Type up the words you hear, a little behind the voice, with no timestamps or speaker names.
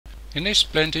In this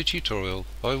Blender tutorial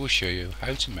I will show you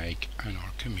how to make an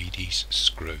Archimedes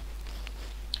screw.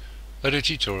 Other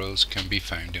tutorials can be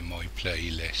found in my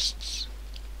playlists.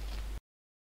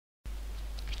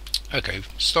 Okay,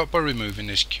 start by removing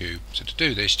this cube. So to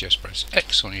do this, just press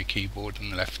X on your keyboard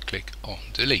and left click on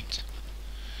delete.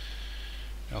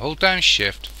 Now hold down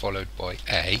Shift followed by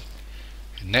A,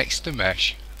 and next to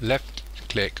mesh left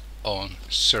click on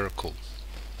circle.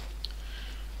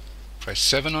 Press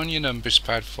 7 on your numbers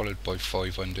pad followed by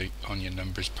 5 on your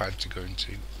numbers pad to go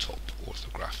into top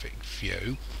orthographic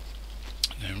view.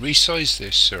 And then resize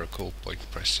this circle by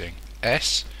pressing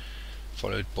S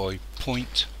followed by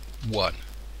 0.1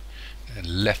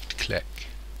 and left click.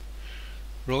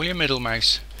 Roll your middle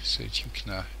mouse so that you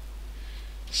can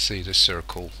see the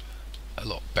circle a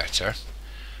lot better,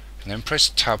 and then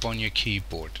press tab on your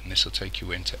keyboard and this will take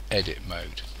you into edit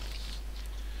mode.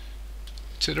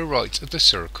 To the right of the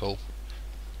circle,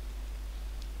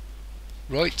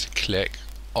 right click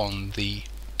on the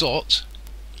dot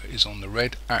that is on the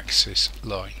red axis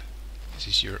line. This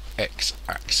is your X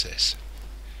axis.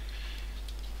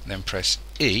 Then press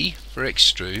E for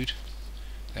extrude,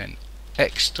 then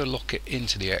X to lock it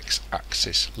into the X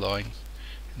axis line,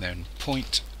 and then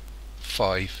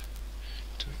 0.5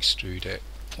 to extrude it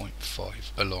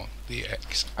 0.5 along the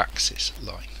X axis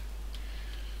line.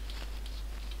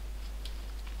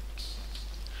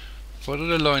 Follow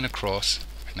the line across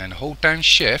and then hold down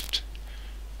Shift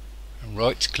and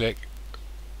right click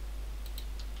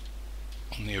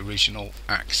on the original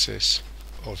axis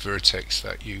or vertex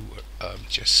that you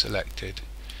just selected,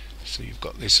 so you've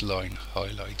got this line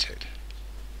highlighted.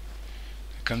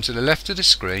 Come to the left of the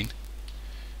screen,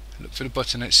 look for the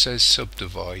button that says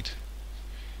subdivide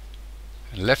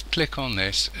and left click on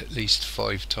this at least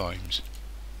 5 times.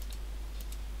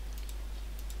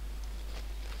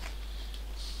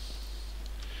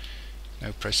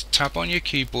 Now press tab on your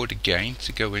keyboard again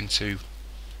to go into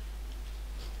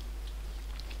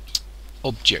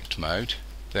object mode,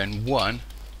 then 1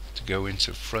 to go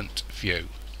into front view,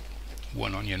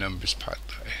 1 on your numbers pad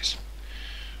that is.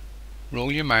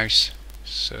 Roll your mouse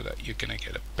so that you're going to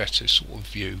get a better sort of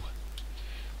view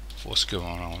of what's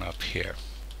going on up here.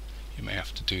 You may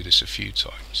have to do this a few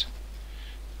times.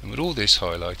 And with all this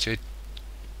highlighted,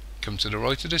 come to the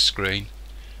right of the screen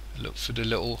and look for the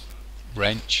little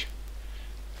wrench.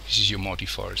 This is your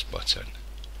modifiers button.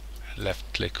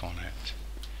 Left click on it.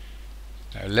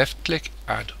 Now left click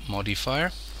add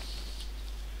modifier,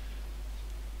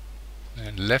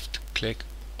 then left click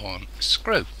on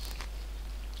screw.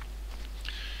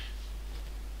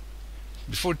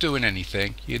 Before doing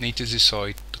anything, you need to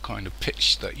decide the kind of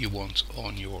pitch that you want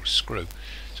on your screw.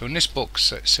 So in this box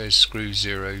that says screw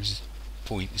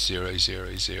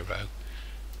 0.000,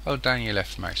 hold down your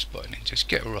left mouse button and just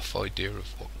get a rough idea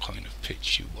of what kind of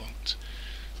pitch you want.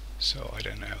 So I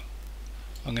don't know,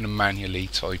 I'm going to manually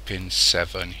type in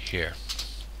 7 here.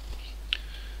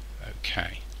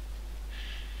 Okay.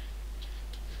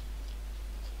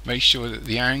 Make sure that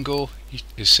the angle,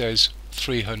 it says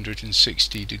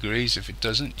 360 degrees. If it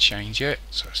doesn't, change it,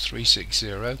 so it's 360.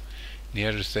 And the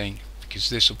other thing, because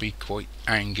this will be quite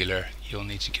angular, you'll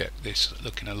need to get this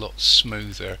looking a lot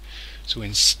smoother. So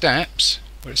in steps,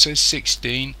 where it says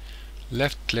 16,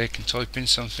 left click and type in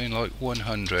something like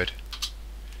 100.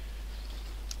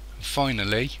 And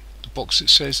finally, the box that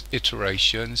says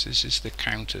iterations, this is the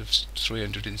count of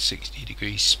 360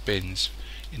 degree spins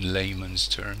in layman's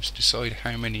terms. Decide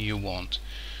how many you want.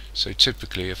 So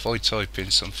typically if I type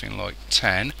in something like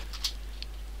 10,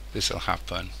 this will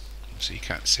happen. So you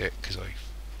can't see it because I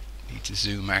need to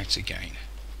zoom out again.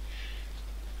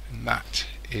 And that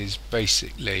is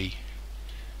basically,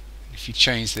 if you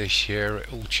change this here,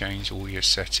 it will change all your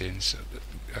settings. So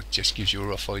that just gives you a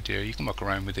rough idea. You can muck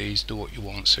around with these, do what you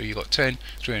want. So you've got 10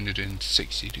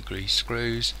 360 degree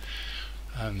screws.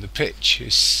 The pitch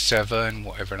is 7,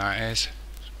 whatever that is.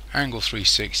 Angle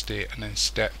 360, and then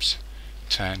steps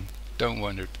 10. Don't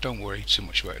worry too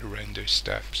much about the render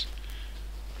steps.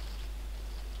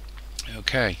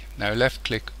 Okay, now left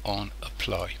click on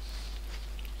apply.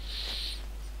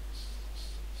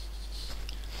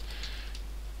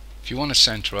 If you want to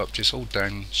center up, just hold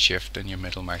down Shift and your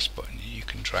middle mouse button. You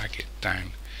can drag it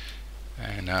down.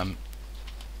 And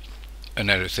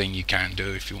another thing you can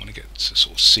do, if you want to get to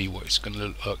sort of see what it's going to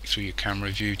look like through your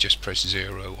camera view, just press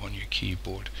 0 on your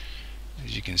keyboard.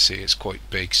 As you can see, it's quite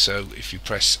big, so if you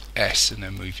press S and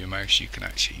then move your mouse, you can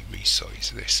actually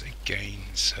resize this again.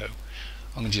 So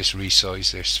I'm going to just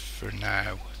resize this for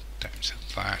now down to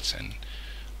that, and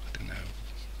I don't know,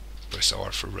 press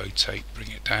R for rotate, bring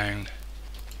it down,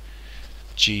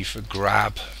 G for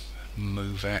grab,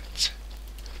 move it,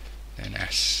 then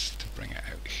S to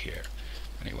here.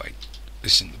 Anyway,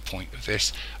 this isn't the point of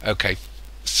this. Okay,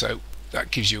 so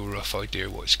that gives you a rough idea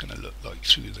what it's going to look like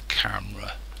through the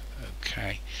camera.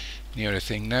 Okay, the other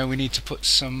thing now, we need to put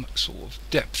some sort of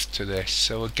depth to this.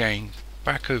 So again,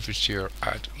 back over to your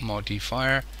add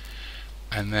modifier,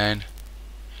 and then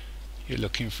you're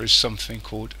looking for something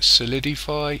called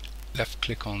solidify. Left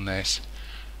click on this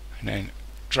and then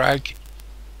drag,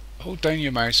 hold down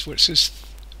your mouse where it says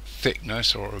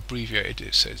thickness, or abbreviated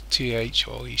it says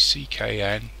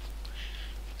THICKN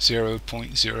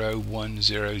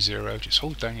 0.0100. just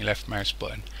hold down your left mouse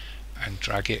button and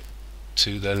drag it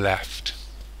to the left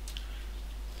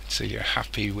so you're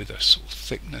happy with the sort of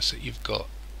thickness that you've got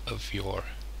of your,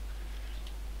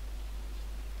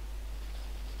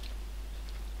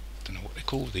 don't know what they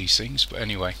call these things, but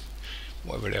anyway,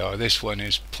 whatever they are. This one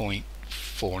is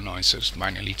 0.49, so it's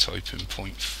manually typing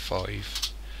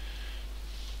 0.5,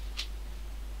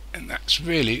 and that's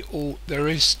really all there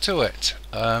is to it.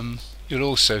 You'll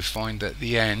also find at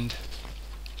the end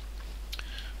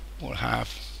we'll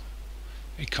have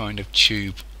a kind of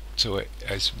tube to it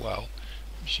as well,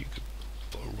 which you could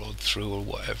put a rod through or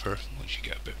whatever once you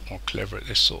get a bit more clever at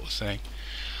this sort of thing.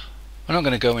 I'm not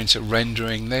going to go into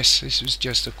rendering this. This was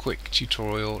just a quick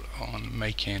tutorial on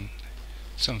making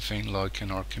something like an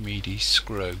Archimedes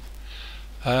screw.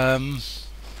 Not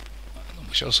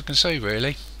much else I can say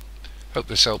really. Hope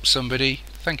this helps somebody.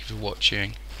 Thank you for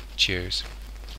watching. Cheers.